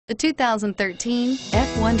The 2013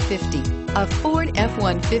 F-150. A Ford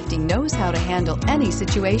F-150 knows how to handle any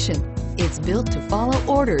situation. It's built to follow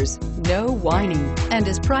orders, no whining, and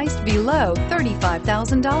is priced below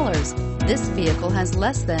 $35,000. This vehicle has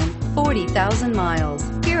less than 40,000 miles.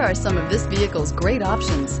 Here are some of this vehicle's great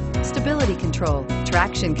options: stability control,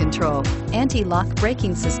 traction control, anti-lock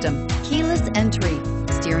braking system, keyless entry,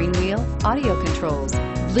 steering wheel audio controls,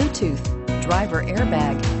 Bluetooth, driver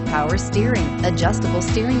airbag, power steering, adjustable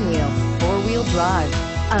steering wheel, four-wheel drive.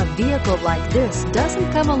 A vehicle like this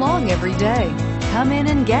doesn't come along every day. Come in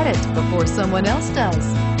and get it before someone else does.